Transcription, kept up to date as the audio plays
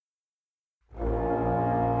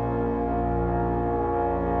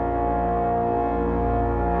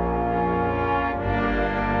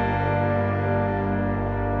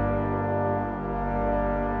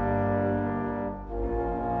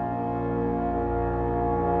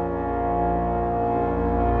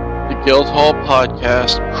Guildhall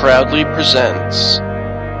Podcast proudly presents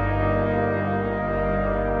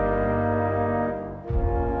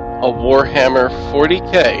a Warhammer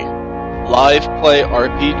 40k live play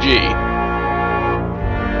RPG,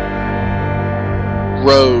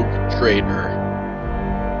 Rogue Trader.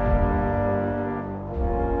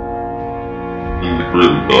 In the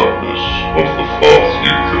grim darkness of the far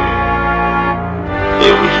future,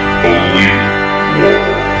 there is only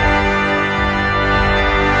war.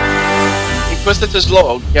 Inquisitor's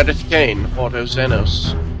Lord Gareth Kane, Ordo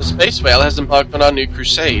Xenos. The Space Whale has embarked on our new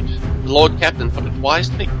crusade. The Lord Captain thought it wise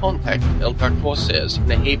to make contact with Eldar Corsairs in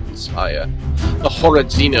the Haven Spire. The horrid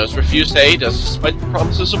Xenos refused to aid us despite the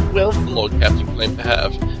promises of wealth the Lord Captain claimed to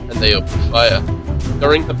have, and they opened fire.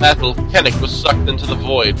 During the battle, Kennick was sucked into the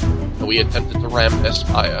void, and we attempted to ram their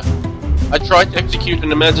spire. I tried to execute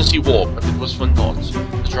an emergency warp, but it was for naught.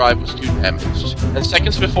 The drive was too damaged, and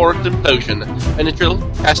seconds before its implosion, Benadryl,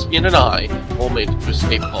 Caspian, and I all made it to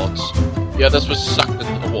escape pods. The others were sucked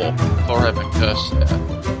into the warp, forever cursed there.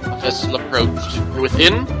 A vessel approached, and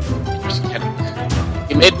within, it was Kennick.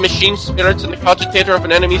 He made machine spirits and the cogitator of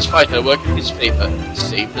an enemy's fighter work in his favor to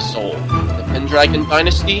save us all. The Pendragon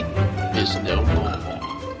dynasty is no more.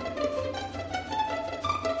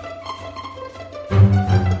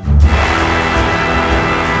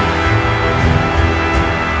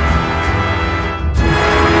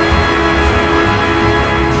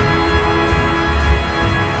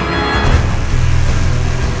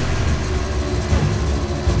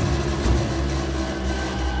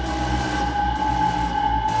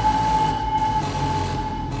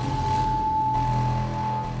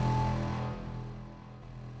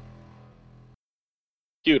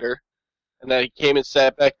 Computer, and then he came and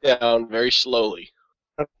sat back down very slowly.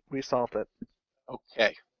 We solved it.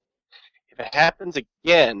 Okay. If it happens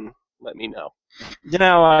again, let me know. You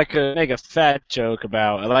know, I could make a fat joke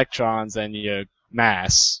about electrons and your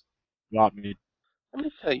mass. You want me Let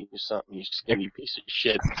me tell you something, you skinny piece of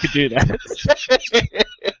shit. to do that?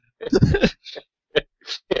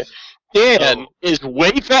 Dan is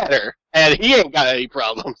way better, and he ain't got any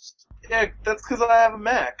problems. Yeah, that's because I have a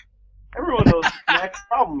Mac. Everyone knows Mac's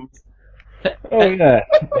problems. Oh yeah,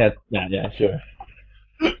 yeah, sure.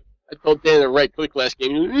 I told Dan to right click last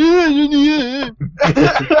game. I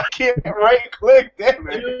I can't right click, damn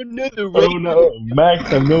it. Oh no, Max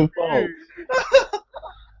have no fault.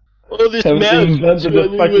 Oh, this Haven't mouse invented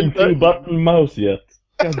a fucking two-button mouse yet.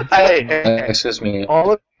 Hey, Excuse me.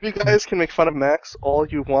 all of you guys can make fun of Max all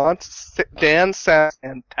you want. Dan sounds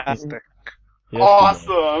fantastic. Yes,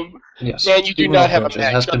 Awesome! Yes. Dan, you do Speaking not of have a which, it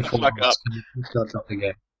Mac. has Shut been the 4 fuck months. Can you please start up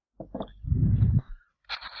again?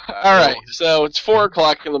 Alright, so it's 4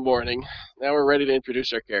 o'clock in the morning. Now we're ready to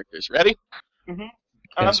introduce our characters. Ready? I'm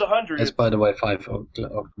Yes. the 100. It's by the way 5 of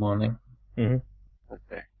the morning.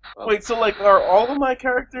 Okay. Well, Wait, so like, are all of my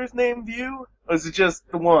characters named you? Or is it just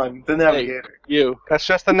the one, the navigator? you. That's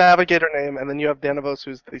just the navigator name, and then you have Danavos,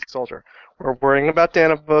 who's the soldier. We're worrying about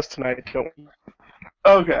Danavos tonight, don't we?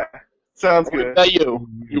 Okay, sounds Worry good. about you.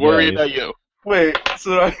 You worry about you. Wait,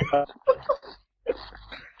 so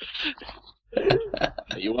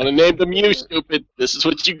You want to name them you, stupid. This is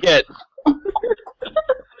what you get.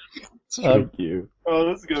 Fuck you. oh,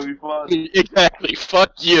 this is gonna be fun. Exactly.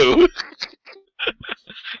 Fuck you.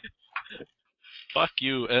 Fuck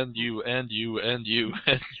you, and you, and you, and you,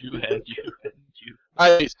 and you, and you, and you.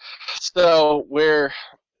 Alright, so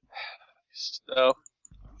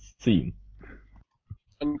Scene.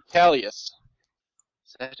 in Callius.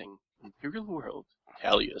 Setting. Imperial World.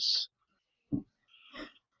 Callius.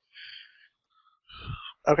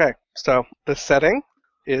 Okay, so the setting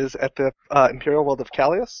is at the Imperial World of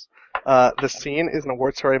Callius. The scene is an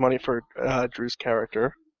award ceremony for Drew's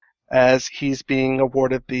character, as he's being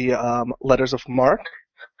awarded the Letters of Mark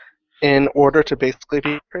in order to basically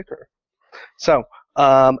be a traitor. So,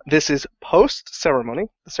 this is post-ceremony.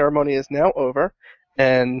 The ceremony is now over,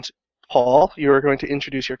 and Paul, you are going to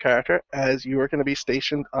introduce your character as you are going to be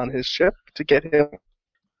stationed on his ship to get him.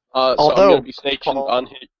 So I'm Although, going to be stationed Paul- on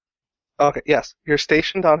his... Okay, yes, you're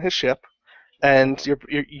stationed on his ship, and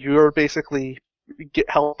you're basically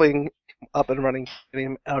helping up and running, getting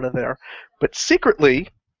him out of there. But secretly,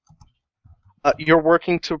 you're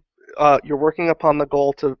working upon the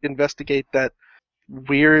goal to investigate that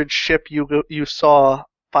weird ship you saw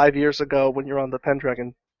 5 years ago when you're on the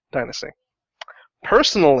Pendragon Dynasty.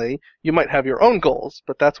 Personally, you might have your own goals,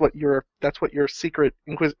 but that's what your secret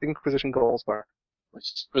Inquisition goals are.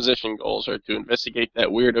 Inquisition goals are to investigate that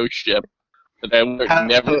weirdo ship that I will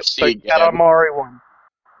never see The again. Katamari one.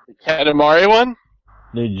 The Katamari one?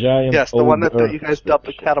 The giant Yes, the one that old you guys dubbed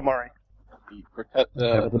the Earth Katamari.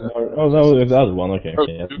 Oh, no, the other one. Okay.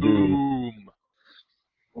 Yeah. Doom.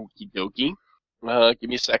 Okie dokie. Give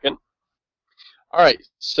me a second. Alright,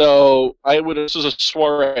 so this is a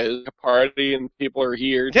soiree, a party, and people are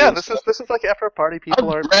here. Yeah, this is like after a party.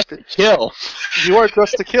 People are dressed to kill. You are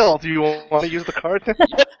dressed to kill. Do you want to use the card?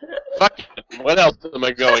 Fuck it. What else am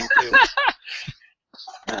I going to?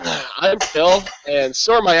 I'm Phil, and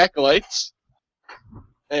so are my acolytes.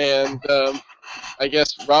 And I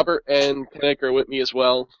guess Robert and Kinnick are with me as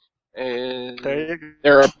well. And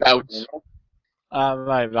they're about.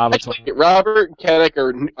 Right, Robert. Robert and Kinnick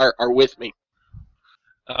are with me.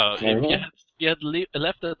 If you had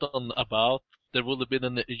left it on about, there would have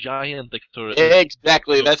been a giant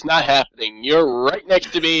Exactly, that's not happening. You're right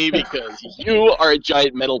next to me because you are a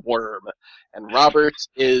giant metal worm, and Robert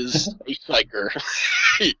is a psyker.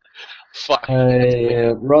 Fuck.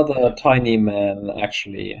 A rather tiny man,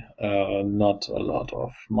 actually. Not a lot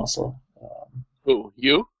of muscle. Who,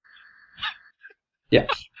 you? Yeah.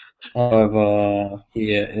 However,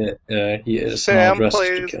 he is Sam now dressed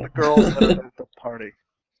plays to kill. the girls at the party.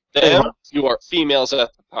 Sam, you are females at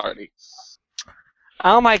the party.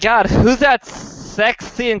 Oh my god, who's that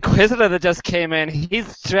sexy inquisitor that just came in?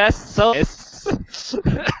 He's dressed so nice.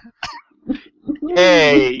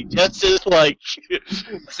 Hey, just as like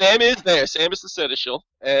Sam is there. Sam is the seneschal,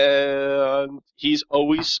 and he's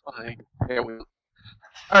always spying. There we go.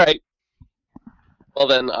 All right. Well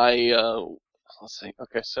then, let's see.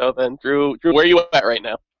 Okay, so then Drew, where are you at right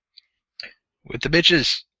now? With the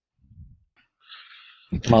bitches.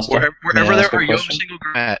 Master, Wherever there are young question? single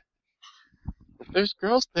girls at. If there's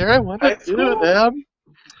girls there, I want to do them.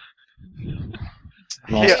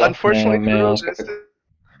 Master, Yeah, unfortunately, may I Drew, ask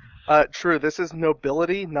a Drew, this is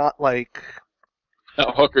nobility, not like.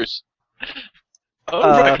 Oh, hookers. Oh,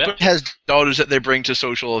 Uh, right. But has daughters that they bring to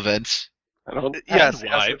social events. I don't. Yes,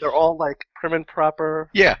 wife. they're all like prim and proper.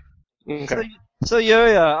 Yeah. Okay. So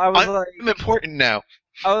Yuria, I'm important now.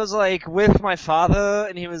 I was like with my father,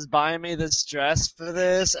 and he was buying me this dress for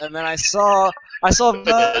this, and then I saw her,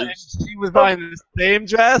 and she was buying the same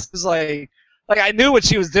dress. It was like I knew what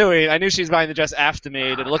she was doing. I knew she was buying the dress after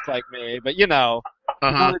me to look like me, but you know,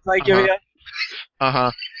 it's like Yuria.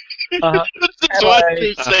 Uh-huh. It's one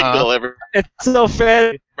big signal ever. It's so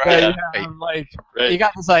fair. Right. Like Right. you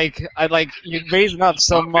got this you're raising up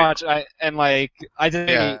so much. I didn't.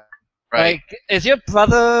 Yeah. Right. Like, is your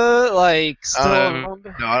brother still around?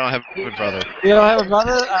 No, I don't have a brother. You don't have a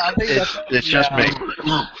brother? I think It's just me.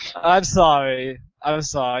 I'm sorry.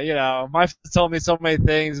 You know, my father told me so many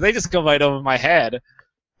things. They just go right over my head.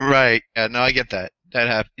 Right. Yeah, no, I get that.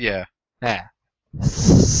 Yeah. Yeah.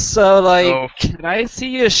 So, Oh. can I see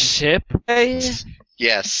your ship?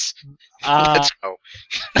 Yes. Uh, Let's go.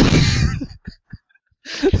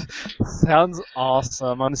 Sounds awesome.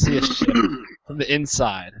 I want to see a ship from the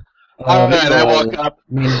inside. Alright, I walk up.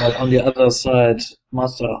 Meanwhile, on the other side,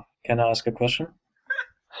 Master, can I ask a question?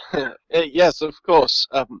 Yes, of course.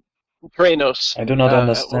 Tranos. I do not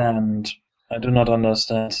understand. I do not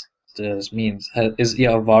understand what this means. Is he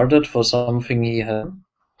awarded for something he had?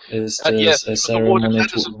 Is this yes, a he was awarded ceremony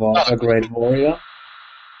status to of award a God. great warrior?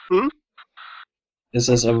 Hmm? Is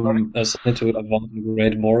this a ceremony to award a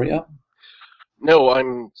great warrior? No,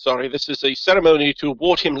 I'm sorry. This is a ceremony to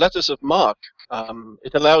award him letters of marque.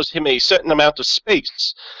 It allows him a certain amount of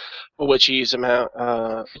space, for which he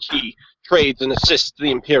trades and assists the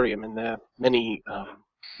Imperium in their many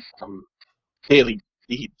daily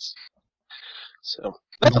deeds. So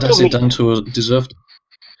What has he done to deserve it?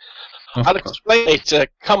 Of I'll course, explain later.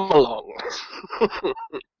 Come along.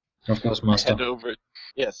 of course, I Master. head over.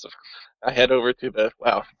 Yes, I head over to the.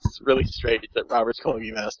 Wow, it's really strange that Robert's calling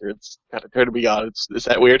me master. It's kind of turning me on. Is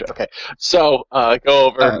that weird? Okay, so go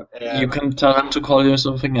over. You can tell him to call you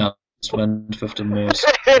something else when 15 minutes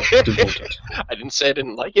devoted. I didn't say I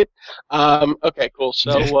didn't like it. Okay, cool.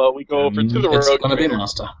 So we go over to the It's road. gonna be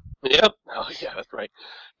Master. Yep. Oh yeah, that's right.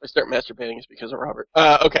 If I start masturbating, it's because of Robert.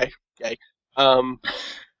 Okay. Okay.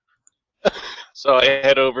 So I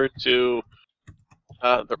head over to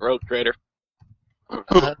the road trader.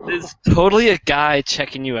 There's totally a guy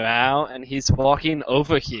checking you out, and he's walking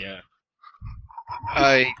over here.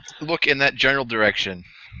 I look in that general direction.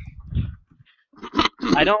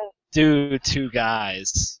 I don't do two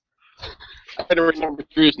guys. I had to remember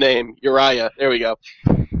Drew's name, Uriah. There we go.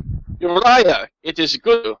 Uriah, it is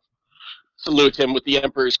good to salute him with the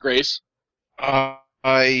Emperor's grace.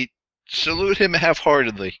 I salute him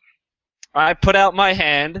half-heartedly. I put out my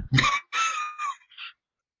hand.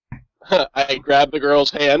 I grab the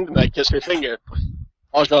girl's hand and I kiss her finger.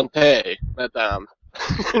 Enchanté, madame.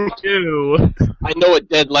 You. I know a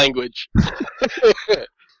dead language.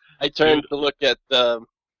 I turn to look at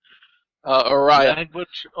Orion.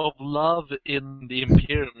 Language of love in the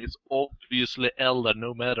Imperium is obviously Elder,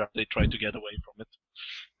 no matter if they try to get away from it.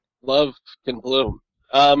 Love can bloom.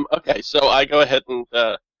 Okay, so I go ahead and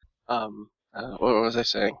what was I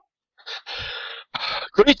saying?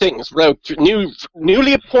 Greetings,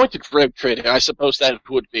 newly appointed rogue trader. I suppose that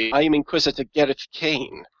would be. I am Inquisitor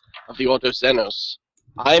W50k of the Ordo Xenos.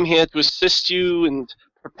 I am here to assist you and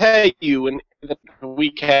prepare you in that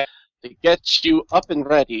we can to get you up and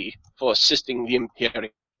ready for assisting the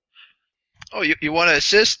Imperium. Oh, you want to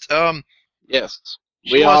assist? Yes,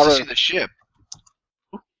 She wants to see the ship.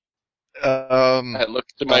 I look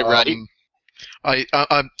to my right.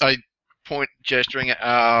 I point, gesturing.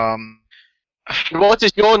 What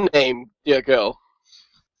is your name, dear girl?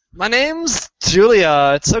 My name's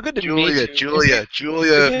Julia. It's so good to meet you.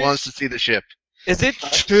 Julia wants to see the ship. Is it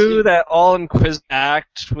true that all Inquisitors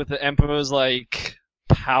act with the Emperor's, like,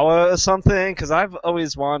 power or something? Because I've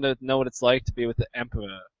always wanted to know what it's like to be with the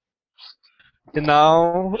Emperor. You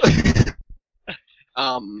know?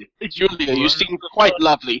 Julia, you seem quite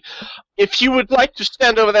lovely. If you would like to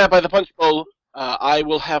stand over there by the punch bowl, I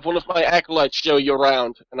will have one of my acolytes show you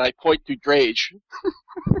around, and I point to Drage.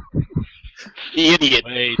 The idiot.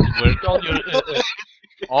 Wait, where's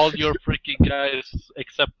all your freaking guys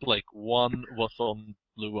except like one was on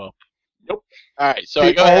Blue Up? Nope. Alright, so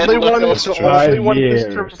I go ahead and look over. The only one who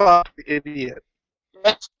survived, the idiot.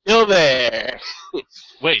 That's still there.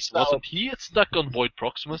 Wait, wasn't he stuck on Void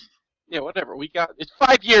Proximus? Yeah, whatever. We got it's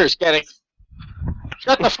 5 years, Getty.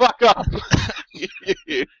 Shut the fuck up.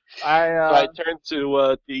 So I turn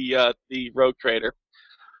to the rogue trader.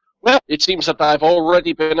 Well, it seems that I've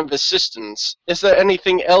already been of assistance. Is there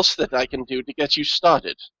anything else that I can do to get you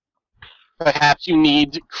started? Perhaps you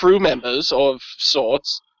need crew members of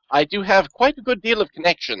sorts. I do have quite a good deal of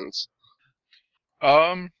connections.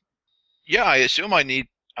 Yeah, I assume I need.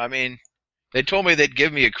 I mean, they told me they'd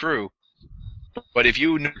give me a crew, but if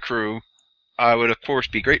you knew a crew, I would of course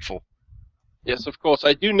be grateful. Yes, of course.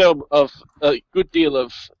 I do know of a good deal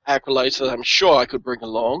of acolytes that I'm sure I could bring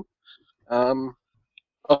along,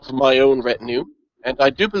 of my own retinue. And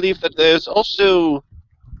I do believe that there's also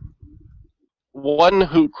one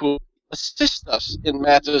who could assist us in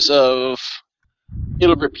matters of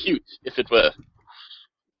ill repute, if it were.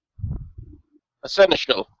 A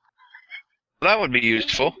seneschal. That would be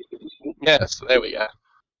useful. Yes, there we go.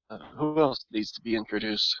 Who else needs to be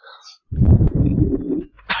introduced?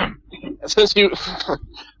 Since you...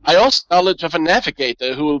 I also have knowledge of a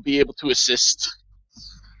navigator who will be able to assist.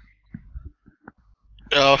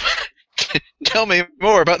 Oh, tell me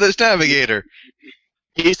more about this navigator.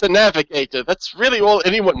 He's a navigator. That's really all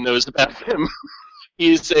anyone knows about him.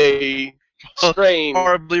 He's a strange...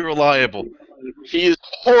 Horribly reliable. He is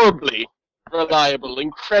horribly reliable,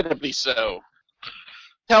 incredibly so.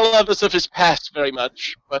 Tell others of his past very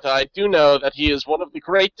much, but I do know that he is one of the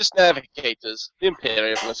greatest navigators the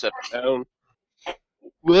Imperium has ever known.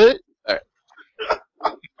 What? Alright.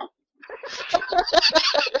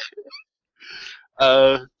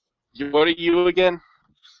 What are you again?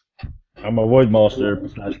 I'm a Void Master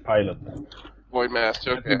 / pilot. Void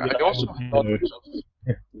Master, okay. I also thought I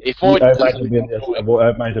a Void I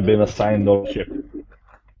might have been assigned on the ship.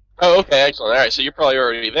 Oh, okay, excellent. Alright, so you're probably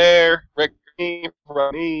already there. Rick,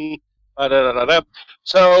 Ronnie,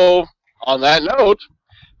 So, on that note,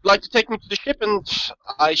 I'd like to take me to the ship, and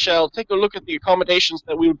I shall take a look at the accommodations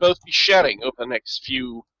that we will both be sharing over the next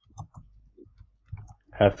few...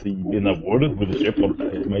 Has he been awarded with the ship?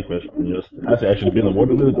 Is my question. Just has he actually been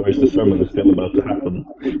awarded with it, or is the ceremony still about to happen?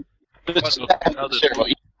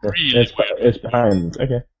 ceremony. It's behind.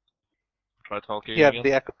 Okay. Try talking Yeah, again.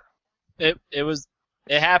 the echo. It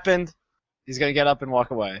happened. He's gonna get up and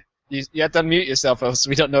walk away. You have to unmute yourself, so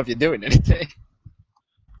we don't know if you're doing anything.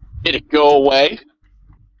 Did it go away?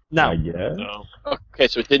 No, Yeah. No. Okay,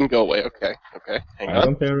 so it didn't go away. Okay. Hang I on.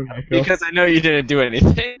 don't hear an echo. because I know you didn't do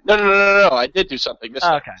anything. No. I did do something this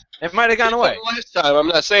Oh, time. okay, it might have gone away. Last time, I'm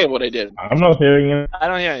not saying what I did. I'm not hearing it. I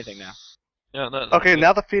don't hear anything now. Yeah, no, Okay,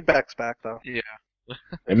 now the feedback's back, though. Yeah.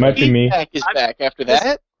 It might be me. Feedback is back after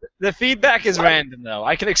that. The feedback is random, though.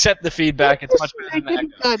 I can accept the feedback. It's much better than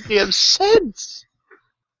the echo. Goddamn sense.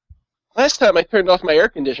 Last time I turned off my air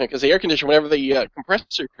conditioner because the air conditioner, whenever the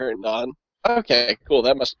compressor turned on. Okay, cool.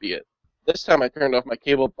 That must be it. This time I turned off my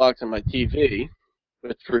cable box and my TV,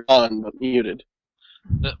 which were on but muted.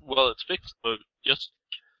 Well, it's fixed, but just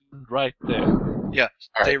right there. Yeah,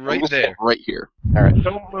 All stay I'm right gonna stay there. right here. All right.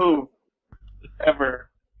 Don't move. Ever.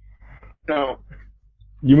 No.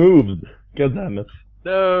 You moved. God damn it.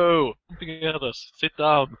 No! Something at us. Sit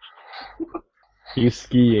down. He's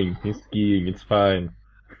skiing. It's fine.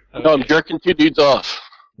 No, I'm jerking two dudes off.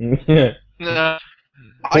 Yeah. Nah,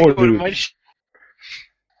 I Four go to my dudes.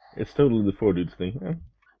 It's totally the 4 dudes thing. Yeah.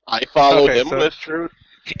 I follow Okay, him so with. Drew,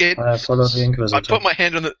 I follow the Inquisitor. I put my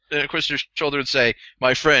hand on the Inquisitor's shoulder and say,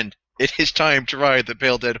 "My friend, it is time to ride the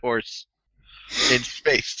pale dead horse in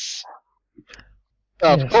space."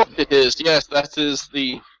 Of course it is. Yes, that is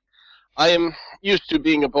the. I am used to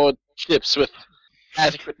being aboard ships with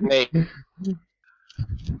adequate name.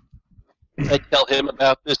 I tell him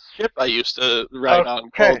about this ship I used to ride on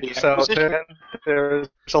called Okay, the so Acquisition. then there's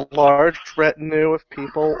a large retinue of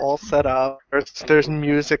people all set up. There's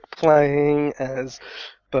music playing as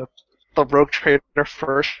the rogue trader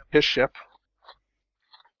first his ship.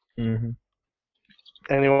 Mm-hmm.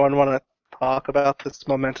 Anyone want to talk about this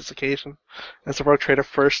momentous occasion as the rogue trader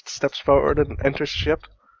first steps forward and enters the ship?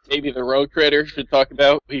 Maybe the road trader should talk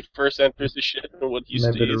about when he first enters the ship and what he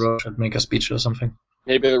Maybe the sees. road should make a speech or something.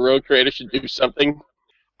 Maybe the road trader should do something.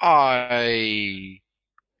 I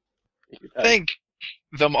thank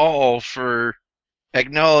them all for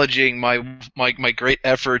acknowledging my great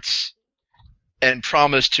efforts and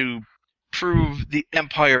promise to prove the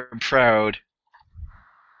Empire proud.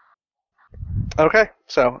 Okay,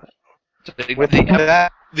 so with the,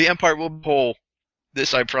 that, the Empire will be whole.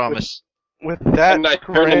 This I promise. with that And I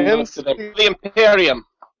turn and look to them. The Imperium!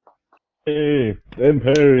 Hey, the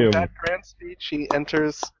Imperium. With that grand speech, he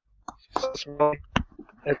enters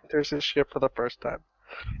his ship for the first time.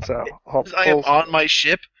 So, As I am on my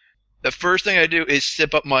ship, the first thing I do is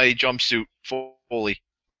sip up my jumpsuit fully.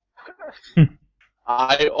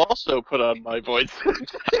 I also put on my voice.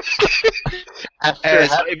 After As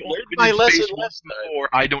having I've only learned been my in lesson space once last time. before,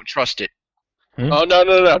 I don't trust it. Oh no!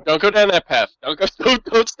 Don't go down that path.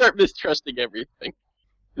 Don't start mistrusting everything.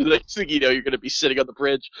 The next thing you know, you're gonna be sitting on the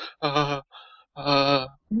bridge.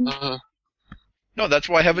 No, that's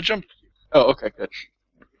why I have a jump. Oh, okay, good.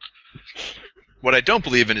 What I don't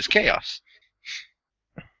believe in is chaos.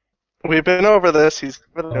 we've been over this. He's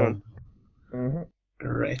doing. Mm-hmm.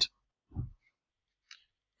 Great.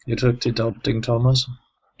 You took the doubting Thomas?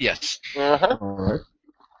 Yes. Uh-huh. Alright.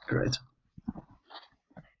 Great.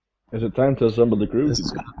 Is it time to assemble the crew This to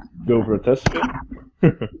is go for a test fit?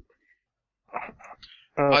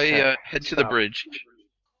 Okay, I head to the bridge.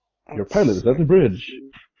 Your pilot is at the bridge.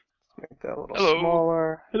 make that a little Hello.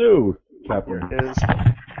 smaller. Hello, Captain. His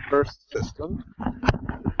first system.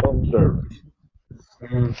 On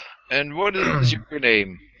service. And what is your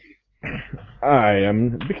name? I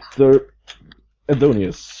am Victor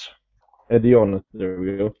Edonius. Edion, there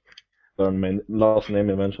we go. Learn my last name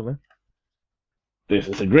eventually. This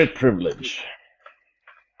is a great privilege.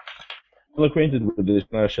 Well acquainted with this,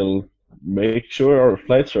 I shall make sure our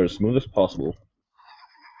flights are as smooth as possible.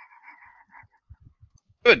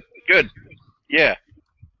 Good. Yeah.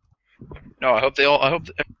 No, I hope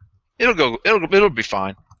it'll be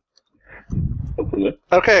fine. Hopefully.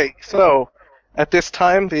 Okay, so at this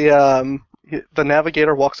time, the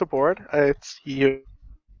navigator walks aboard. It's you.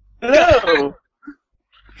 Hello!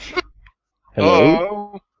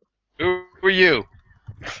 Hello? Oh, who are you?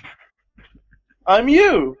 I'm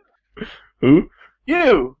you! Who?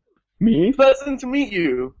 You! Me? Pleasant to meet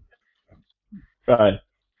you. Hi.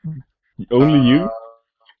 Only you?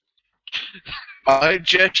 I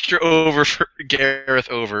gesture over for Gareth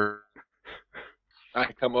over.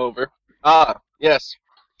 I come over. Ah, yes.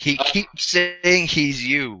 He keeps saying he's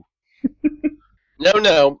you.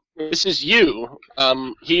 No. This is you.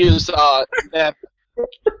 He is that.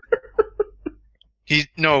 He's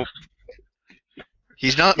not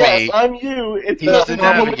Yes, me. I'm you. It's He's not the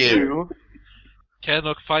normal with navigator. you.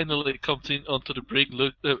 Canuck finally comes in onto the bridge,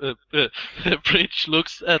 bridge,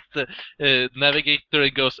 looks at the navigator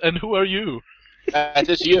and goes, "And who are you?" That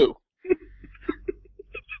is you.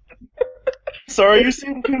 Sorry, you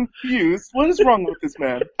seem confused. What is wrong with this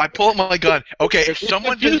man? I pull out my gun. Okay, if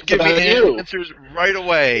someone just give me You. answers right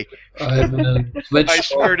away. I will switch I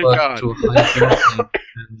swear to over God. to high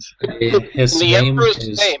and say his In the name Emperor's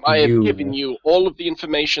is name, I have you. given you all of the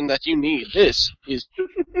information that you need. This is.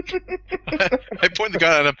 I point the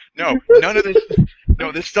gun at him. No, none of this.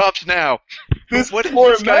 No, this stops now. This What is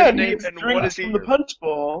poor this guy's man name needs and what drinks is he? from the punch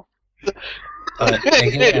bowl.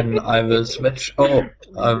 Again, I will switch.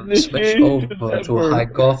 Switch over to High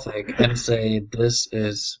Gothic and say this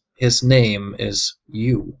is his name is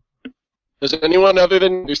you. Does anyone other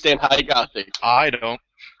than understand High Gothic? I don't.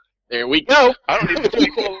 There we go. I don't even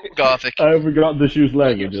speak Gothic. I forgot to choose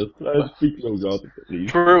languages. I speak no Gothic at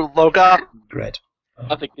least. True, Loga. Great.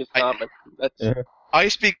 Gothic is common. That's Yeah. I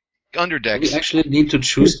speak Do we Underdex. actually need to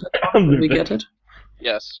choose that when we get it?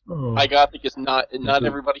 Yes. Oh. High Gothic is not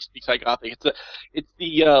everybody speaks High Gothic. It's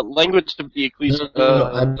the language of the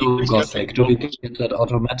I know Gothic. Do we get that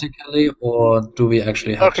automatically, or do we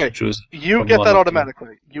actually have to choose? You from get one that of two?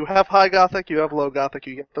 automatically. You have High Gothic, you have Low Gothic,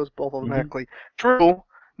 you get those both Mm-hmm. automatically. True,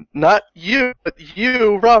 not you, but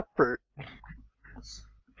you, Robert.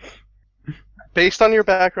 Based on your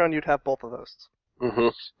background, you'd have both of those. Mm-hmm.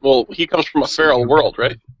 Well, he comes from a feral world,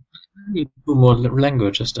 right? Need two more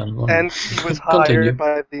languages than one. And he was Continue. hired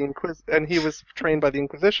by the and he was trained by the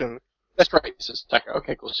Inquisition. That's right, says Tucker.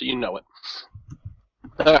 Okay, cool. So you know it.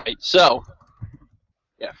 All right. So,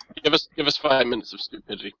 yeah, give us 5 minutes of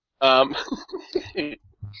stupidity. I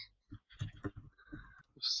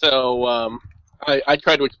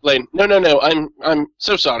tried to explain. No. I'm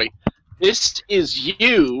so sorry. This is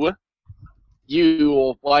you.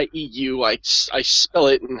 You Y-E-U. I spell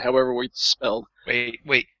it in however it's spelled.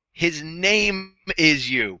 Wait. His name is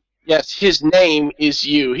you. Yes, his name is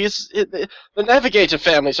you. The Navigator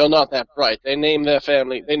families are not that bright. They name their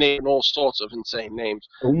family. They name all sorts of insane names.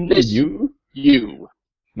 Only This- you? You.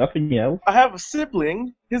 Nothing else? I have a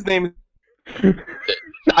sibling. His name is.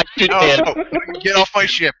 I shoot No, Dan. get off my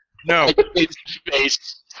ship. No. I shoot his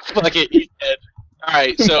face. Fuck it, he's dead.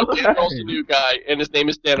 Alright, so there's also a new guy, and his name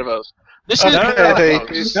is Danavos. This is Okay. That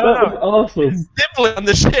was awesome. Sibling on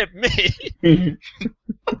the ship, me.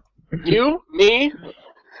 You? Me?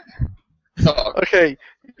 Dog. Okay,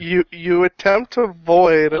 you attempt to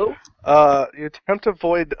void Oh.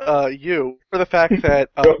 you for the fact that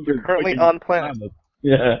you're currently on planet.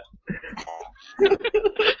 Yeah.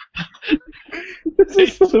 This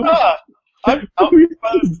is so I'm by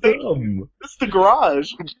the station. dumb. This is the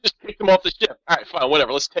garage. Just pick them off the ship. Alright, fine,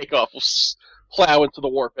 whatever, let's take off. We'll plow into the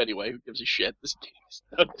warp anyway. Who gives a shit? This game is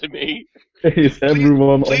done to me. Is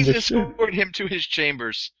everyone Please on the ship? escort him to his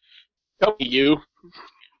chambers. Come you.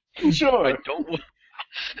 Sure. I don't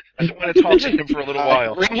want to talk to him for a little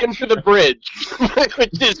while. Bring him to the bridge,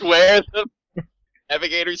 which is where the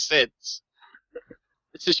navigator sits.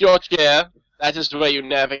 This is your chair. That is the way you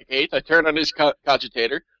navigate. I turn on his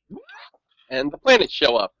cogitator, and the planets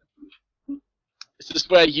show up. This is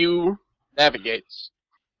where you navigate.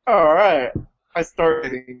 All right. I start.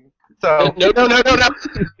 So No.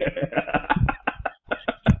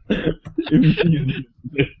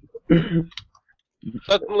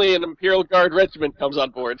 Suddenly, an Imperial Guard regiment comes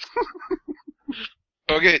on board.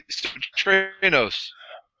 Okay, so Tranos,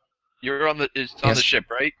 you're on the Yes. ship,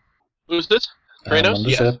 right? Who's this? I'm Kratos? on the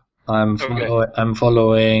Yes. ship. I'm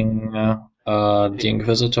following the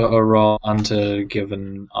Inquisitor around until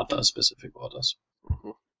given other specific orders.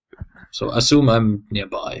 Mhm. So assume I'm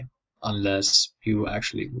nearby, unless you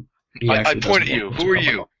actually. I point at you. Who are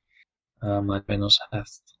you? My name is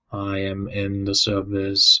Heth. I am in the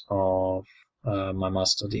service of my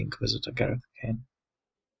master, the Inquisitor Gareth Kane.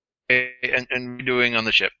 And what are you doing on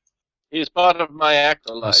the ship? He is part of my I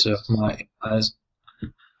acolyte. serve my eyes.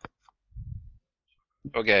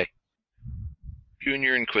 Okay.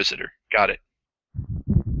 Junior Inquisitor. Got it.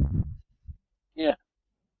 Yeah.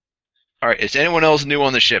 Alright, is anyone else new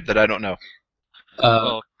on the ship that I don't know?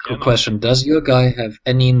 Good question. Does your guy have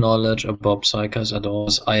any knowledge about psychers at all?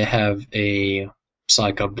 I have a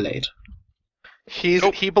psyker blade.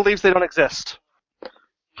 he believes they don't exist.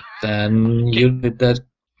 Then you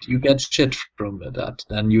get shit from that.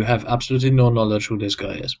 Then you have absolutely no knowledge who this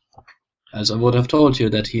guy is. As I would have told you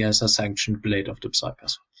that he has a sanctioned blade of the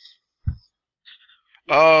psychers.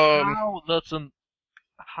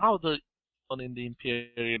 How does one in the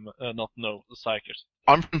Imperium not know the Psychers?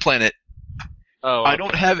 I'm from planet. Oh, I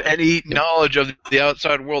don't have any knowledge of the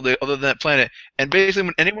outside world other than that planet. And basically,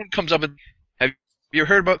 when anyone comes up and have you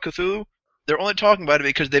heard about Cthulhu? They're only talking about it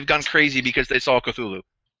because they've gone crazy because they saw Cthulhu.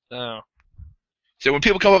 Oh. So when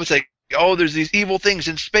people come up and say, "Oh, there's these evil things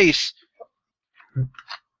in space,"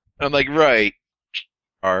 I'm like, right,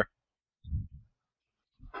 are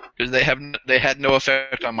because they had no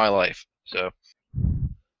effect on my life. So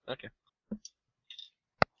Okay.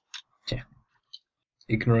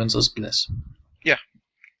 Ignorance is bliss.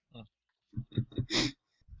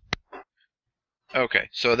 okay,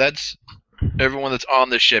 so that's everyone that's on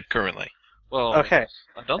the ship currently. Well, Okay.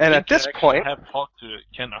 I don't And think at this I actually point- have talked to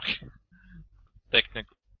Kennock.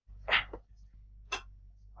 Technically.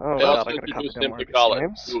 Oh They god, also I gotta copy introduced down him more to of these Galler,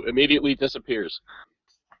 names. who immediately disappears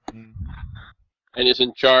Mm. and is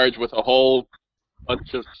in charge with a whole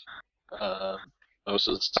bunch of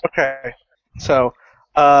bosses. Okay, so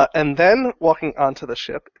and then walking onto the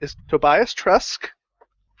ship is Tobias Tresk.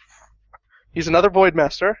 He's another Void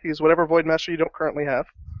Master. He's whatever Void Master you don't currently have.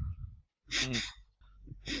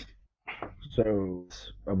 So,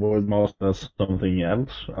 a Void Master is something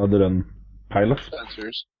else other than pilot.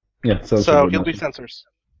 Sensors. Yeah, So he'll be sensors.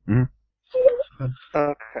 Mhm.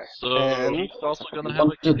 Okay. So And he's also gonna have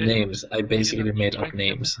Wanted names. I basically made up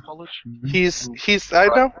names. College. he's I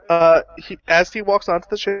know. As he walks onto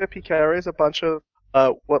the ship, he carries a bunch of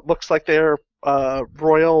what looks like they're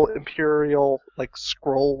royal imperial like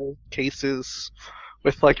scroll cases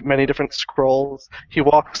with like many different scrolls. He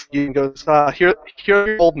walks and goes, here are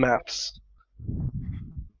your old maps.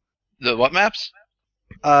 The what maps?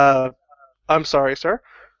 I'm sorry, sir.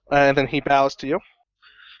 And then he bows to you.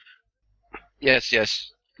 Yes,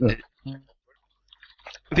 yes.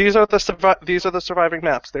 These are the surviving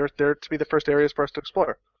maps. They're to be the first areas for us to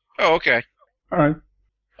explore. Oh, okay. Alright.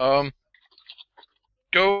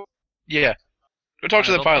 Go. Yeah. Go talk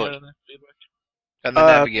to the pilot and the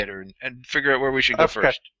navigator and figure out where we should go Okay.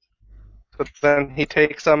 first. So then he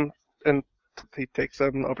takes them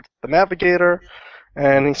over to the navigator,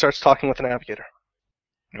 and he starts talking with the navigator.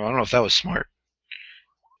 No, I don't know if that was smart.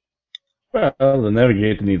 Well, the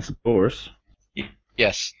navigator needs a course.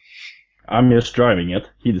 Yes. I'm just driving it.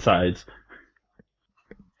 He decides.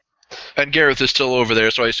 And Gareth is still over there,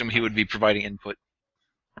 so I assume he would be providing input.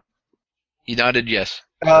 He nodded yes.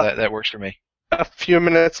 So that works for me. A few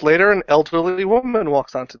minutes later, an elderly woman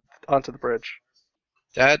walks onto the bridge.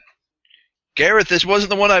 Gareth, this wasn't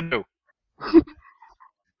the one I knew.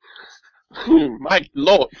 My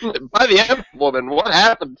lord, by the end, woman, what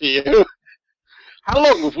happened to you? How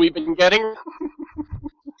long have we been getting?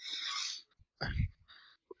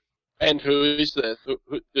 And who is this?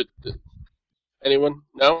 Anyone?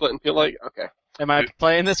 No? Doesn't feel like? Okay. Am I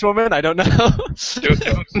playing this woman? I don't know.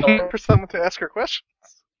 For someone to ask her questions.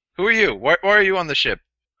 Who are you? Why are you on the ship?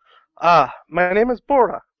 My name is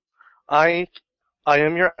Bora. I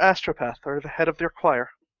am your astropath, or the head of your choir.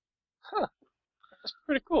 Huh. That's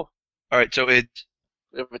pretty cool. Alright, so it's...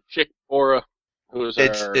 We have a chick, Bora, who is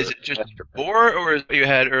Is our it just astropath. Bora, or is what you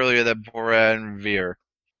had earlier that Bora and Veer?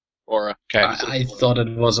 Bora. Okay. I thought it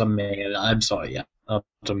was a male. I'm sorry, yeah.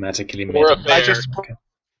 Automatically made Bora up. Fair. I just Okay.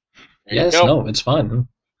 There you Yes, go. no, it's fine.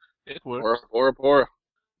 It works. Bora.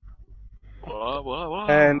 Whoa.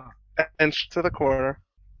 and to the corner.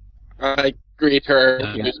 I greet her, Yeah,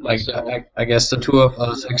 introduce myself. I guess the two of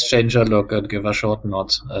us exchange a look and give a short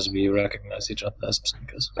nod as we recognize each other as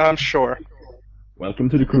speakers. I'm sure. Welcome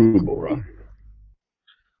to the crew, Bora.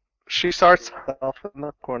 She starts off in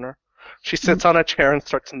the corner. She sits on a chair and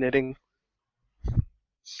starts knitting.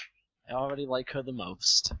 I already like her the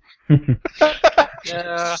most.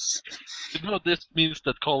 Yeah. You know, this means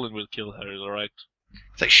that Colin will kill her, alright?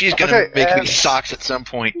 It's like she's gonna Okay, make me and- socks at some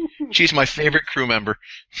point. She's my favorite crew member.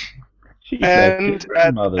 She's And like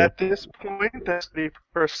grandmother. at this point, the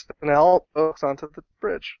personnel goes onto the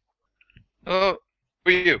bridge. Oh,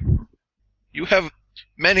 who are you? You have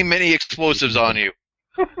many, many explosives on you.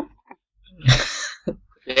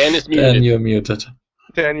 Dan is Then muted. you're muted.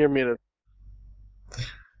 Dan, you're muted.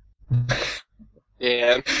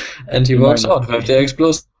 Dan. And he walks out with the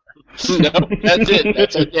explosive. No, that's it.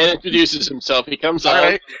 That's how Dan introduces himself. He comes out.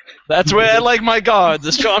 Alright. That's where I like my guards,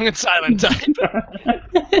 a strong and silent type.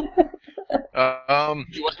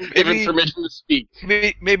 He wasn't given Maybe- permission to speak.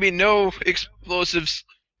 Maybe no explosives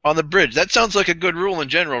on the bridge. That sounds like a good rule in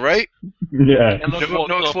general, right? Yeah.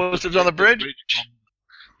 No explosives on the bridge?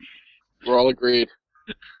 We're all agreed.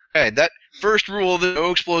 Okay, that first rule,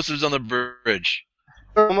 no explosives on the bridge.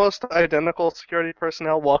 Almost identical security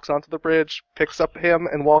personnel walks onto the bridge, picks up him,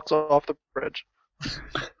 and walks off the bridge.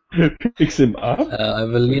 Picks him up. I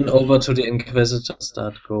will lean over to the Inquisitors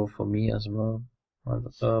that go for me as well.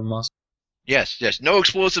 Master. Yes, no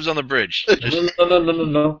explosives on the bridge.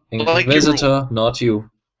 No. Like Inquisitor, not you.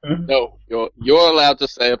 No, you're allowed to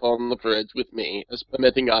stay up on the bridge with me, as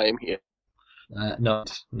permitting I am here. No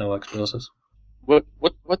explosives. What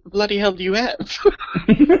the bloody hell do you have?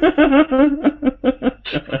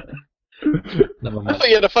 Never I mind. thought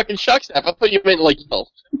you had a fucking shock staff. I thought you meant like health.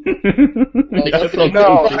 Like, No, people I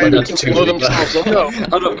blow That too. themselves up. No.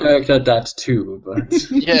 Out of character, that too, but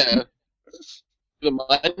Yeah. The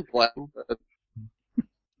mind blank. But,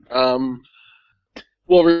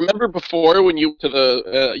 well, remember before when you to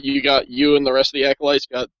the you and the rest of the acolytes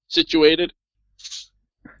got situated?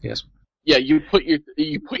 yes. Yeah, you put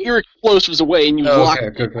your explosives away and you Oh, locked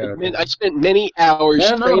okay, it. okay. I spent many hours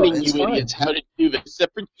Yeah, no, training it's you fine. idiots how to do this,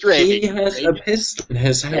 except for Drake. He has a pistol in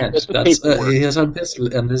his hand. That's the That's paperwork. he has a pistol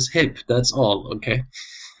in his hip. That's all. Okay.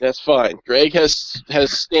 That's fine. Drake has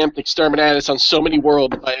stamped Exterminatus on so many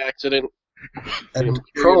worlds by accident. And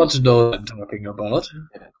Prod knows what I'm talking about.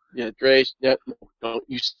 Yeah, Drake. Yeah, no, don't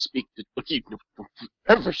you speak to don't you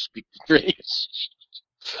ever speak to Drake.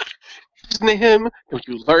 listen to him? Don't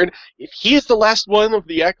you learn? If he is the last one of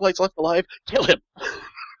the acolytes left alive, kill him.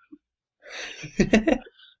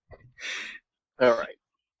 All right.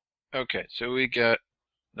 Okay, so we got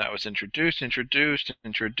that was introduced.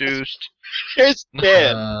 Here's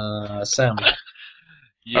Dan. Sam.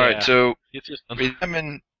 Yeah. All right, so It's just Sam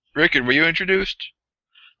and Rickard, were you introduced?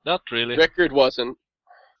 not really. Record wasn't.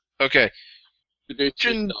 Okay. Introduce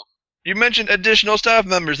yourself. You mentioned additional staff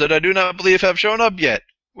members that I do not believe have shown up yet.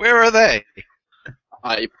 Where are they?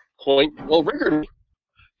 Rickard.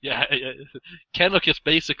 Yeah, Kenlock has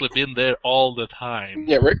basically been there all the time.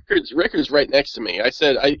 Yeah, Rickard's right next to me. I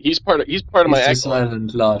said he's part of my He's the acolyte.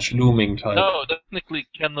 silent, large, looming type. No, technically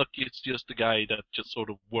Kenlock is just the guy that just sort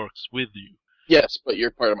of works with you. Yes, but you're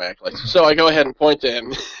part of my acolyte. So I go ahead and point to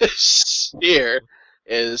him. Here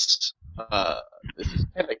is this is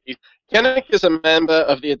Kennick. Kennick is a member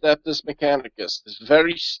of the Adeptus Mechanicus. He's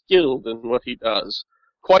very skilled in what he does.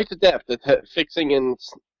 Quite adept at fixing and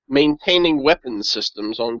maintaining weapon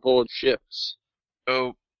systems on board ships.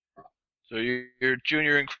 So you're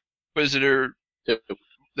Junior Inquisitor Too.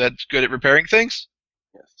 that's good at repairing things?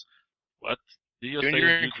 Yes. What? Do you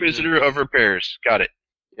Junior say- Inquisitor of Repairs. Got it.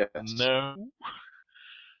 Yes. No.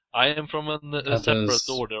 I am from a That separate is-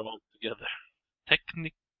 order altogether.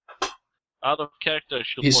 Technic out of character I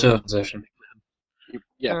should He's point out. possession.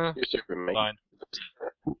 Yeah, you're serving me. Fine.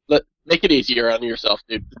 Make it easier on yourself,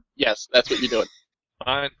 dude. Yes, that's what you're doing.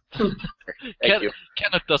 Fine. Thank you.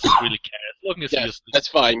 Kenneth doesn't really care as long as he Yes, just that's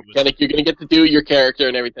fine. Kennick, you're gonna get to do your character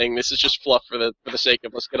and everything. This is just fluff for the sake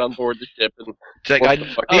of let's get on board the ship and It's like, work I the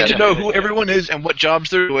fuck need out to of know it. who everyone is and what jobs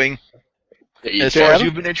they're doing. There you As go. far as Dan?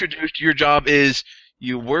 you've been introduced, your job is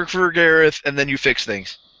you work for Gareth and then you fix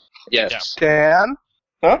things. Yes. Dan?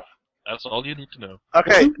 That's all you need to know.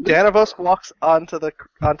 Okay, Danavos walks onto the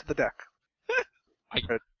deck.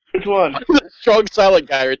 Which one? Strong silent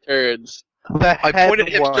guy returns. The I head pointed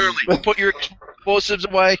at him one. sternly. Put your explosives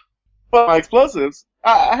away. Well, my explosives.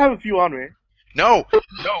 I have a few on me. No.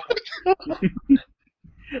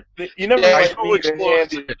 You never Yeah, like no need a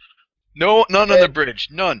explosives. handy. No, none on the bridge.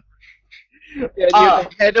 None. Yeah, you're the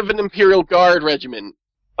head of an Imperial Guard regiment.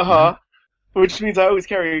 Uh-huh. Which means I always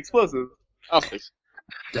carry explosives. Oh, please.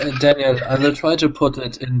 Daniel, I will try to put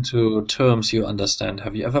it into terms you understand.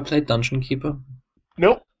 Have you ever played Dungeon Keeper?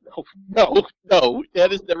 Nope. No,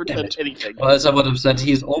 that has never Damn done it. anything. Well, as I would have said,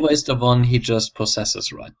 he's always the one he just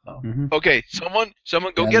possesses right now. Okay, someone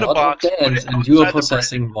go They're get a not box. of put Dan's, it and you are outside the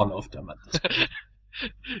possessing one of them at this point.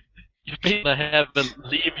 You may have them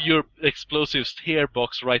leave your explosives here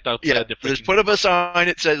box right outside Yeah, the just freaking put up a sign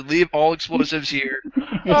that says "Leave all explosives here."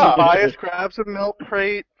 Tobias grabs a milk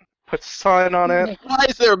crate, puts a sign on it. Why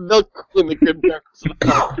is there a milk in the grim darkness of the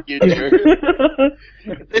dark future?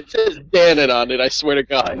 It says Danon on it, I swear to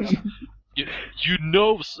God. You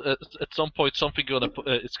know at some point something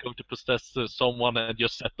is going to possess someone and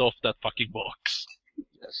just set off that fucking box.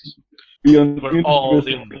 Yes. We're all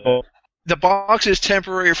in there. The box is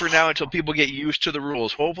temporary for now until people get used to the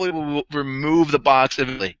rules. Hopefully, we'll remove the box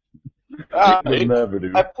eventually. Ah, You'll never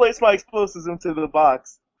do. I place my explosives into the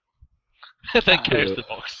box. Then carries the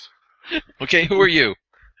box. Okay, who are you?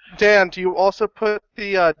 Dan, do you also put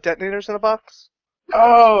the detonators in a box?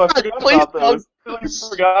 Oh, I forgot Please about those. I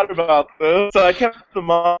forgot about those. So I kept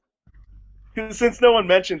them on. Since no one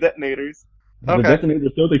mentioned detonators. The Okay.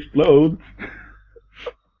 detonators don't explode.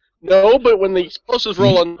 No, but when the explosives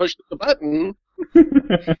roll and push the button, No,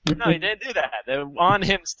 he didn't do that. They're on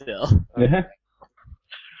him still. Yeah.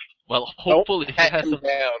 Well, hopefully he pat him hasn't.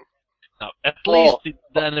 down. No, at Paul. least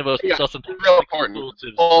the Danivos Yeah, doesn't have real explosives.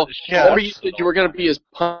 important. Paul, Yeah. remember you said you were going to be his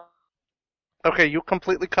pun. Okay, you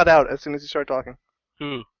completely cut out as soon as you started talking.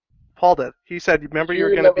 Who? Paul did. He said, remember you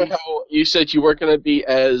were going to remember be... how you said you weren't going to be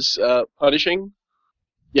as punishing?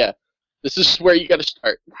 Yeah. This is where you got to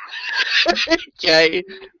start. Okay?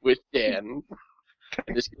 With Dan.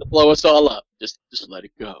 Just going to blow us all up. Just let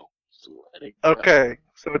it go. Just let it go. Okay,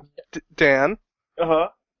 so Dan, Uh-huh.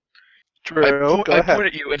 Drew, I go ahead. point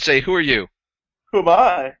at you and say, "Who are you?" Who am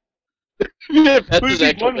I? That's Who's his he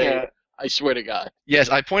actual pointing name. at? I swear to God. Yes,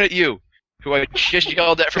 I point at you, who I just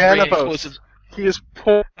yelled at for bringing Danavos. explosives. He is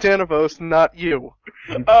Paul Danavos, not you.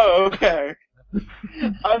 Oh, okay.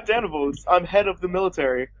 I'm Danavos. I'm head of the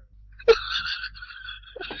military.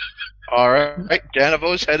 All right,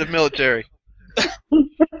 Danavos, head of military.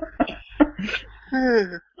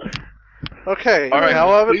 Okay, All right, now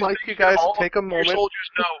I would please like make you guys all to take a Your moment. soldiers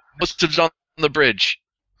know explosives on the bridge.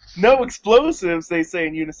 No explosives, they say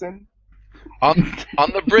in unison. On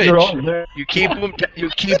the bridge. They're all there. You keep them. You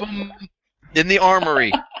keep them in the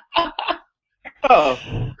armory. Oh.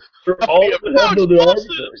 They're all Yeah, the head of the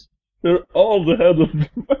explosives. They're all the head of the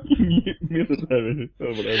fucking military.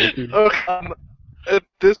 Or whatever. Okay, at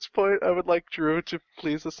this point, I would like Drew to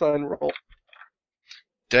please assign role.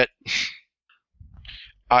 That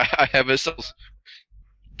I have a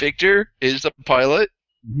Victor is the pilot.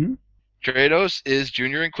 Mm-hmm. Kratos is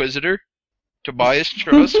Junior Inquisitor. Tobias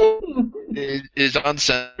Truss is on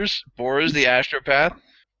sensors. Bor is the astropath.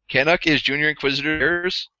 Canuck is Junior Inquisitor.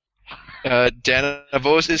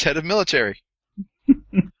 Danavos is head of military.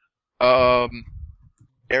 Aerith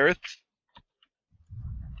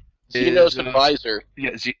Xenos is, advisor.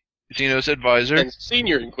 Yeah, Xenos advisor. And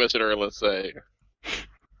senior inquisitor, let's say.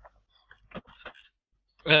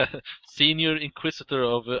 Senior Inquisitor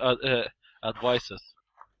of advices.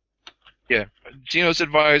 Yeah, Xenos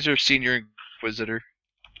advisor, senior inquisitor.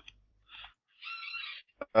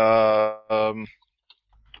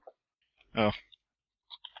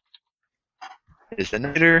 Is the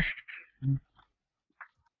Knighter.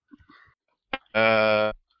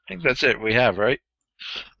 I think that's it we have, right?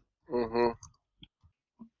 Mm-hmm.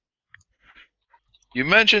 You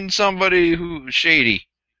mentioned somebody who's shady.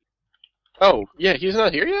 Oh, yeah, he's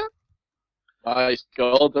not here yet? My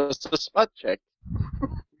skull does a spot check.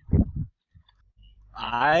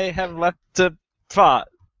 I have left a thought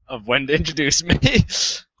of when to introduce me.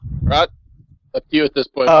 Right? Up to you at this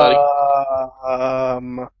point,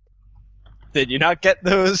 buddy. Did you not get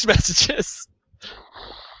those messages?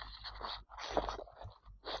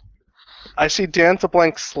 I see Dan's a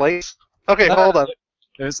blank slate. Okay, hold on.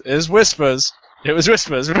 It was whispers. It was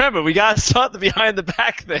whispers. Remember, we gotta start the behind the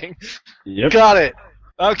back thing. Yep. Got it.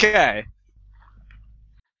 Okay.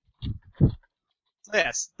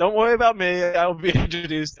 Yes, don't worry about me. I will be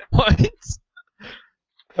introduced at once.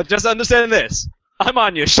 But just understand this. I'm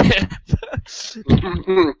on your ship.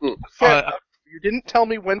 You didn't tell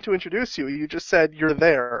me when to introduce you. You just said you're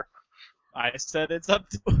there. I said it's up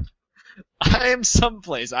to... I am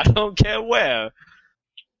someplace. I don't care where.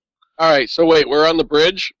 Alright, so wait, we're on the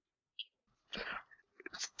bridge?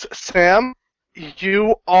 Sam,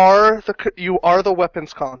 you are the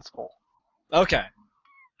weapons console. Okay.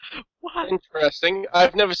 What? Interesting.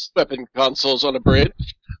 I've never seen weapon consoles on a bridge.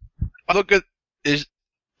 Look at is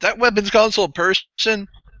that weapons console a person?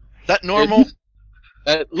 Is that normal?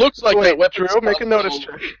 It looks like Wait, that weapons Drew, make a console- notice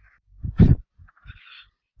check.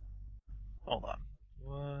 Hold on.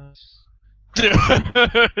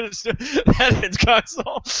 That is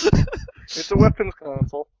console. It's a weapons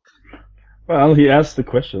console. Well, he asked the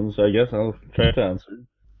question, so I guess I'll try to answer.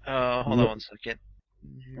 Hold on 1 second.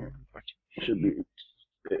 Should be.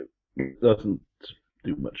 It doesn't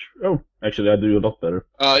do much. Oh, actually, I do a lot better.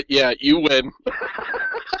 Yeah, you win.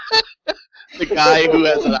 The guy who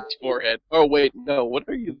has an axe forehead. Oh wait, no. What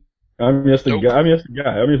are you? I'm just a Nope. guy. I'm just a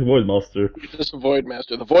guy. I'm just a void master. You're just a void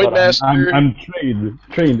master. The void But master. I'm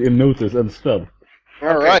trained in notice and stuff.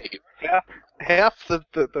 All right. Half the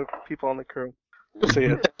people on the crew see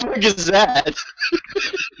it. What is that?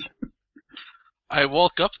 I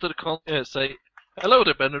walk up to the say, "Hello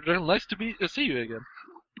there, Benedict. Nice to see you again."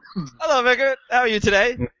 Hello, Vicar. How are you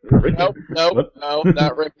today? Nope, What? no,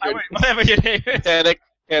 not Rick. Oh, wait, whatever your name is. Panic.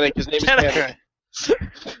 His name is Panic. Panic.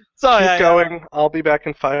 Sorry, Keep going. I'll be back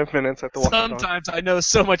in 5 minutes at the walk. sometimes I know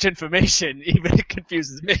so much information, even it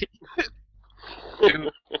confuses me.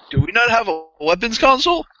 Do we not have a weapons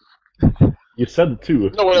console? You said two.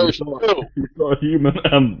 No one ever You saw- knew. You saw a human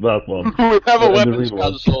and that one. We have a And the weapons real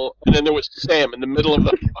one. console, and then there was Sam in the middle of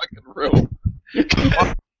the fucking room.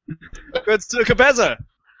 Good Sir Cabeza.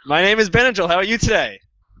 My name is Benadryl. How are you today?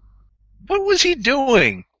 What was he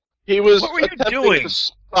doing? He was What were you attempting doing? to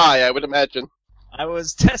spy, I would imagine. I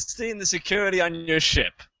was testing the security on your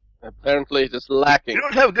ship. Apparently, it's lacking. You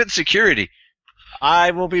don't have good security.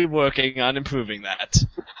 I will be working on improving that.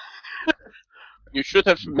 You should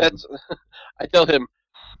have met. I tell him,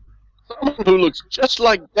 someone who looks just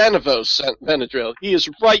like Danavos Benadryl. He is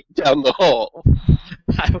right down the hall.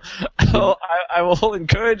 I will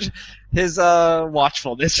encourage his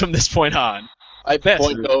watchfulness from this point on. I Best.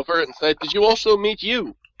 point over and say, "Did you also meet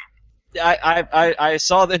you?" I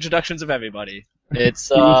saw the introductions of everybody. It's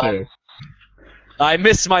He was there. I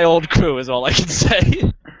miss my old crew is all I can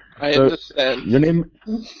say. I So- understand. Your name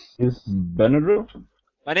is Benadryl?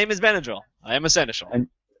 My name is Benadryl. I am a seneschal. And-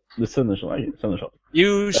 The Seneschal.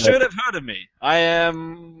 You should have heard of me. I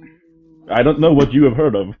am. I don't know what you have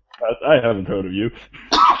heard of. I haven't heard of you.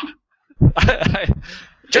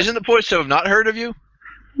 Isn't the point to have not heard of you?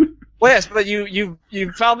 Well, yes, but you've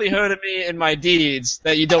probably heard of me in my deeds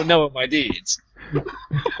that you don't know of my deeds.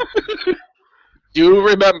 Do you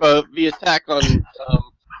remember the attack on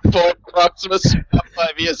Fort Proximus about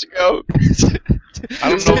 5 years ago? I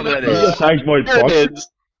don't know what that You is. attacked Void Fox. Pyramids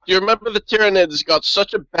Do you remember the Tyranids got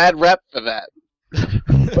such a bad rep for that?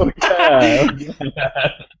 Oh yeah,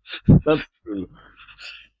 that's true.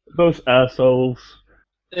 Those assholes.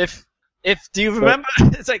 If do you remember?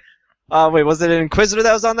 It's like, wait, was it an Inquisitor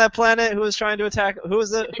that was on that planet who was trying to attack? Who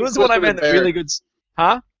was the one I met? Inquisitor Really good.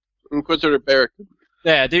 Huh? Inquisitor Barrack.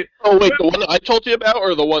 Yeah, dude. Oh wait, the one that I told you about,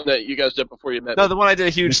 or the one that you guys did before you met? No, me? the one I did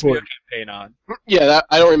a huge smear campaign on. Yeah,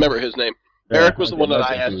 I don't remember his name. Barrack was the one that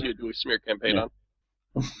that's I asked true. you to do a smear campaign on.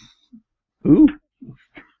 Who?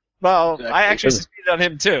 Well, Exactly. I actually succeeded on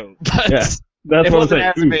him too, but Yeah, that's it what I'm wasn't saying.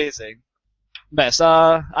 as Who? amazing. Best.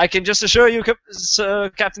 I can just assure you,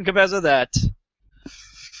 Captain Cabeza, that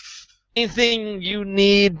anything you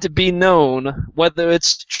need to be known, whether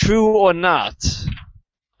it's true or not,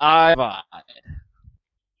 I provide.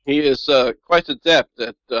 He is quite adept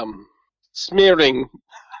at smearing.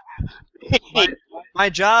 My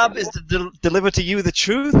job is to deliver to you the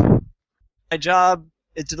truth. My job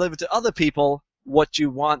is to deliver to other people what you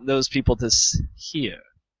want those people to hear.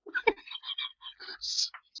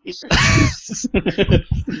 Smear.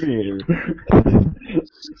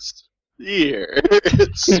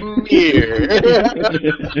 Smear. Smear.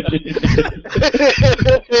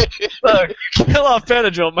 Look, you kill off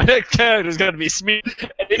Benadryl, my next character is going to be Smear,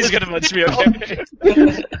 and he's going to run Smear campaign.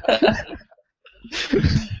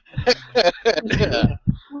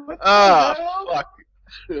 Fuck.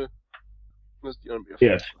 Must only be a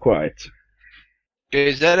Yes, quite. Okay,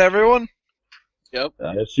 is that everyone? Yep.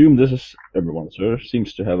 I assume this is everyone, sir.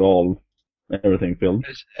 Seems to have everything filled.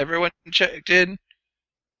 Is everyone checked in?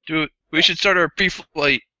 We should start our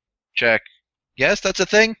pre-flight check. Yes, that's a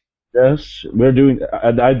thing? Yes, we're doing.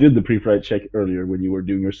 I did the pre-flight check earlier when you were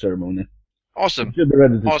doing your ceremony. Awesome. You should be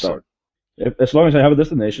ready to Awesome. start. As long as I have a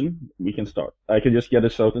destination, we can start. I can just get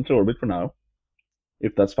us out into orbit for now,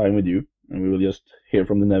 if that's fine with you, and we will just hear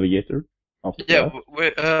from the navigator after Yeah,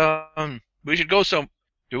 that. we should go some.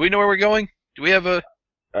 Do we know where we're going? Do we have a...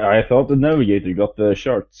 I thought the navigator got the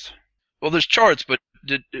charts. Well, there's charts, but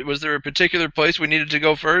was there a particular place we needed to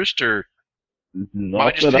go first, or am I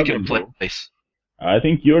Not just that I picking a know. place? I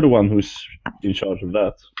think you're the one who's in charge of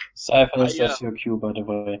that. Cyphers, that's your cue, by the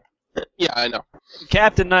way. Yeah, I know.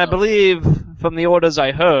 Captain, I believe from the orders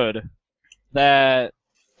I heard that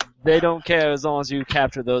they don't care as long as you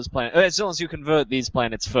capture those planets, as long as you convert these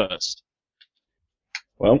planets first.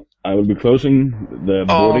 Well, I will be closing the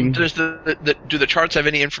boarding. Does do the charts have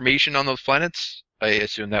any information on those planets? I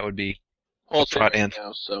assume that would be Also Trot right and-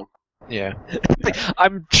 now, so. yeah.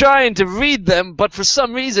 I'm trying to read them, but for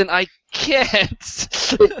some reason I can't.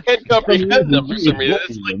 Can't comprehend them for some reason.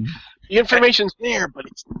 It's like, the information's there, but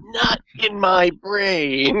it's not in my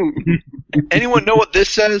brain. Anyone know what this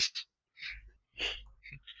says?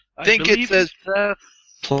 I think it believe says that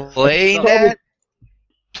Playnet.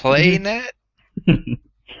 Playnet.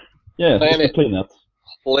 Yeah, Planet. it's a planet.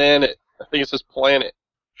 Planet. I think it says planet.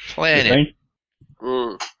 You Planet. think?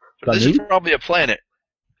 Mm. This is Planet? probably a planet.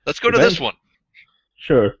 Let's go to Okay. this one.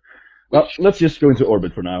 Sure. Well, let's just go into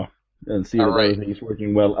orbit for now and see that Alright. everything is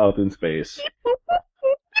working well out in space.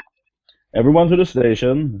 Everyone to the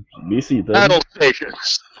station. Be seated. Battle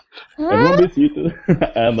stations. Everyone be seated.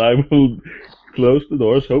 And I will close the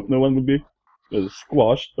doors. Hope no one will be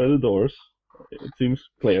squashed by the doors. It seems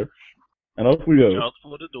clear. And off we go. out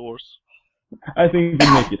for the doors. I think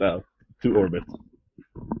we make it out to orbit.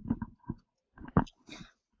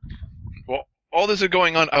 Well, all this is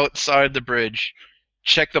going on outside the bridge.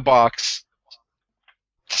 Check the box.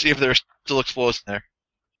 See if there's still explosions there.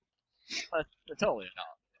 Totally not.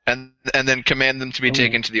 And then command them to be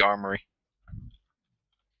taken to the armory.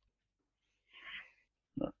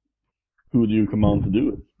 Who do you command to do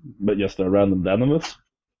it? But just a random Danamus?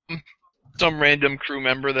 Some random crew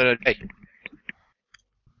member that hey,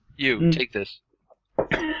 you take this.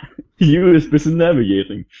 You is busy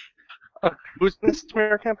navigating. Who's this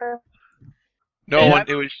smear campaign? No one.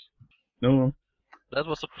 It was No. That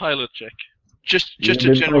was a pilot check. just You've a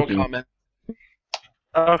been general talking. comment.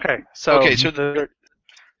 Okay, so Okay, so the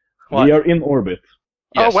What? We are in orbit.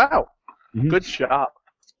 yes, Oh wow, Mhm. good job,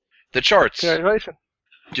 the charts. congratulations.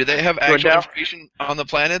 Do they have Going actual down. information on the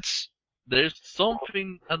planets? There's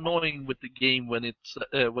something annoying with the game when it's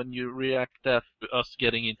when you react to us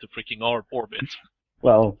getting into freaking orbit.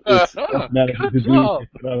 Well, it's Uh-huh. managing to Good do job.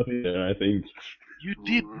 there, I think. You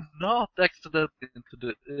did not accidentally into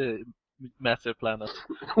the massive planet.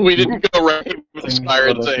 We didn't go right with the Spire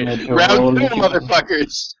and say, round two,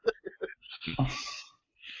 motherfuckers.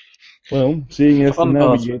 Well, seeing as the Fun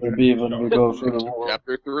part navigator, will be when we go through the wall.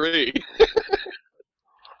 Chapter 3.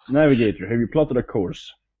 navigator, have you plotted a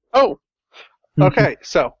course? Oh, Okay,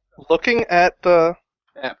 so looking at the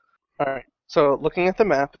Map. All right, So, looking at the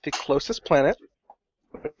map, the closest planet,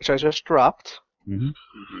 which I just dropped to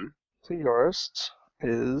yours,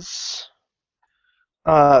 is...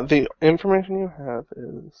 the information you have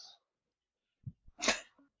is...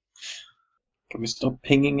 Can we stop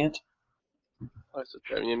pinging it? Oh, it's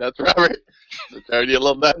driving you nuts, Robert. It's driving you a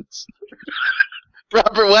little nuts.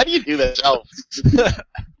 Robert, why do you do that? Oh.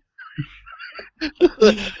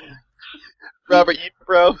 Robert, you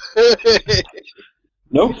bro.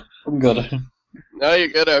 Nope, I'm good. No, you're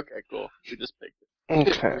good? Okay, cool. You just picked it.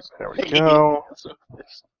 Okay, there we go.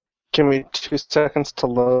 Give me 2 seconds to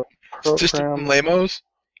load program. System lamos?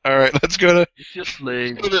 Alright, let's go to... It's just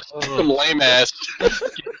lame. Some lame ass. Let's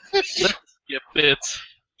skip it.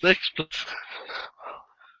 Next.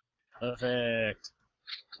 Perfect.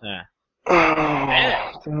 Yeah.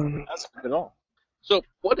 Done. That's good all. So,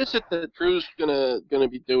 what is it that Drew's gonna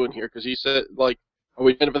be doing here? Because he said, like, are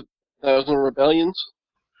we gonna have 1,000 rebellions?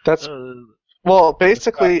 That's well,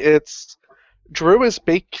 basically, it's Drew is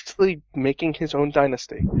basically making his own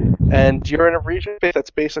dynasty, and you're in a region that's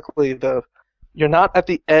basically you're not at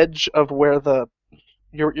the edge of where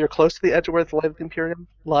you're close to the edge of where the light of the Imperium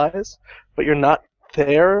lies, but you're not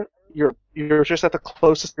there. You're just at the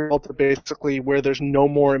closest world to basically where there's no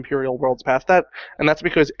more Imperial worlds past that, and that's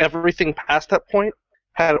because everything past that point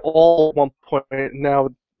had all at one point now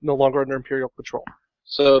no longer under Imperial control.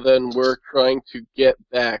 So then we're trying to get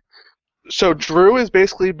back. So Drew has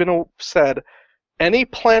basically said, any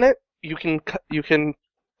planet you can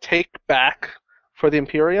take back for the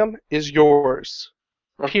Imperium is yours.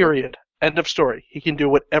 Period. End of story. He can do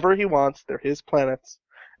whatever he wants. They're his planets.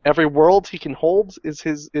 Every world he can hold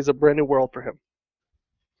is a brand new world for him.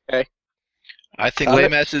 Okay. I think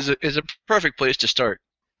Lamass is a perfect place to start.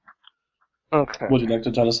 Okay. Would you like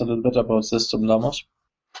to tell us a little bit about System Lamos?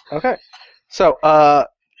 Okay. So,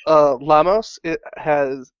 Lamos, it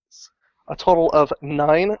has a total of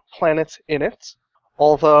 9 planets in it,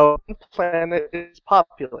 although one planet is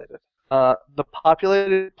populated. The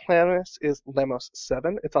populated planet is Lamos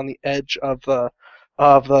 7. It's on the edge of the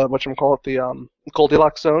whatchamacallit, the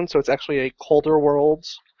Goldilocks zone, so it's actually a colder world,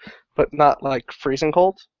 but not like freezing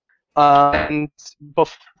cold. And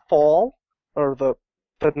Befall, or the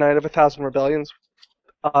Night of 1,000 Rebellions,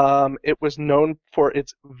 it was known for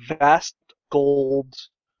its vast gold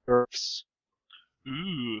earths.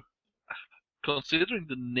 Ooh. Considering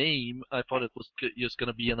the name, I thought it was just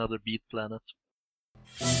gonna be another beat planet.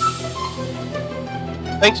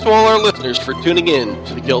 Thanks to all our listeners for tuning in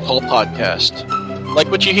to the Guildhall Podcast.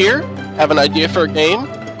 Like what you hear? Have an idea for a game?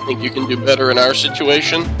 Think you can do better in our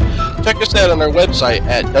situation? Check us out on our website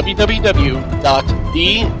at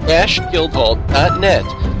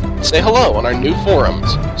www.the-guildhall.net. Say hello on our new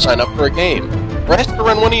forums, sign up for a game, or ask to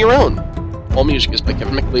run one of your own. All music is by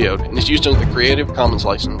Kevin MacLeod and is used under the Creative Commons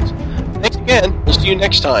license. Thanks again. We'll see you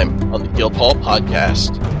next time on the Guildhall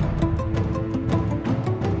Podcast.